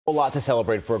A lot to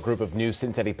celebrate for a group of new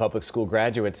Cincinnati Public School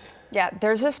graduates. Yeah,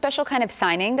 there's a special kind of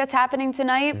signing that's happening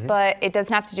tonight, but it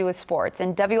doesn't have to do with sports.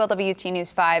 And WLWT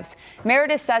News 5's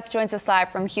Meredith Sutz joins us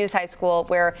live from Hughes High School,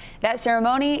 where that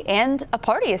ceremony and a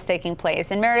party is taking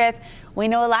place. And Meredith, we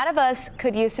know a lot of us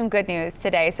could use some good news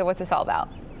today. So what's this all about?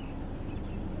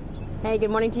 Hey,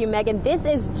 good morning to you, Megan. This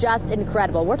is just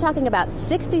incredible. We're talking about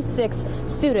 66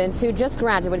 students who just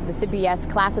graduated the CPS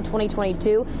class of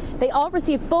 2022. They all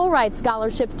received full ride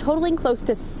scholarships totaling close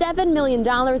to $7 million,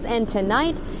 and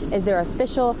tonight is their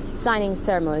official signing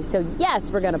ceremony. So yes,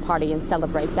 we're going to party and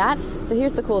celebrate that. So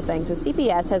here's the cool thing. So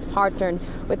CPS has partnered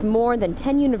with more than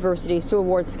 10 universities to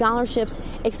award scholarships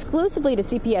exclusively to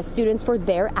CPS students for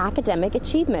their academic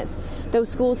achievements. Those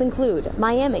schools include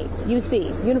Miami,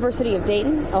 UC, University of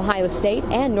Dayton, Ohio State,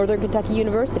 and Northern Kentucky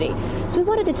University. So we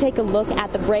wanted to take a look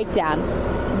at the breakdown,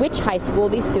 which high school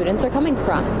these students are coming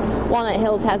from. Walnut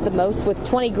Hills has the most, with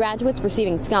 20 graduates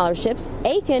receiving scholarships.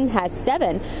 Aiken has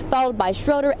 7, followed by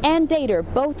Schroeder and Dater,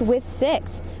 both with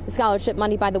 6. The scholarship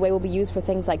money, by the way, will be used for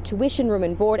things like tuition, room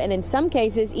and board, and in some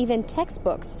cases, even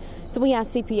textbooks. So we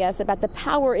asked CPS about the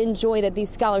power and joy that these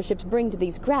scholarships bring to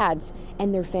these grads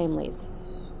and their families.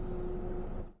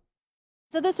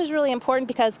 So this is really important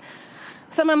because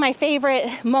some of my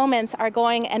favorite moments are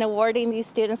going and awarding these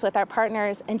students with our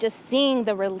partners and just seeing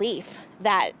the relief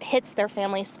that hits their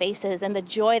families' faces and the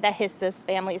joy that hits those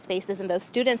families' faces and those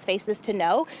students' faces to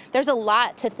know there's a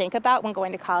lot to think about when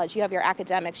going to college. You have your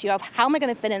academics, you have how am I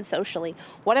going to fit in socially?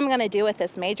 What am I going to do with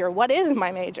this major? What is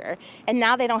my major? And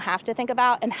now they don't have to think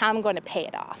about and how I'm going to pay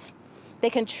it off. They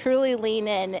can truly lean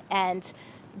in and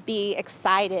be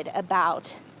excited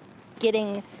about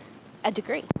getting a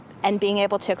degree and being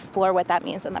able to explore what that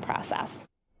means in the process.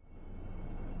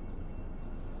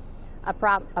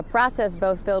 A process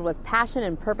both filled with passion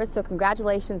and purpose, so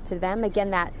congratulations to them.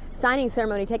 Again, that signing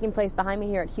ceremony taking place behind me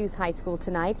here at Hughes High School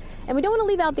tonight. And we don't want to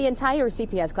leave out the entire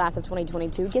CPS class of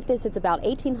 2022. Get this, it's about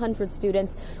 1,800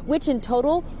 students, which in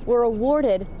total were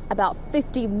awarded about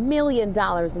 $50 million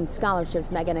in scholarships,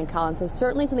 Megan and Colin. So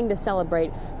certainly something to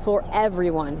celebrate for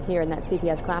everyone here in that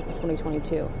CPS class of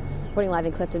 2022. Reporting live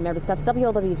in Clifton, Meredith Sutz,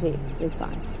 WLWT News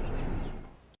 5.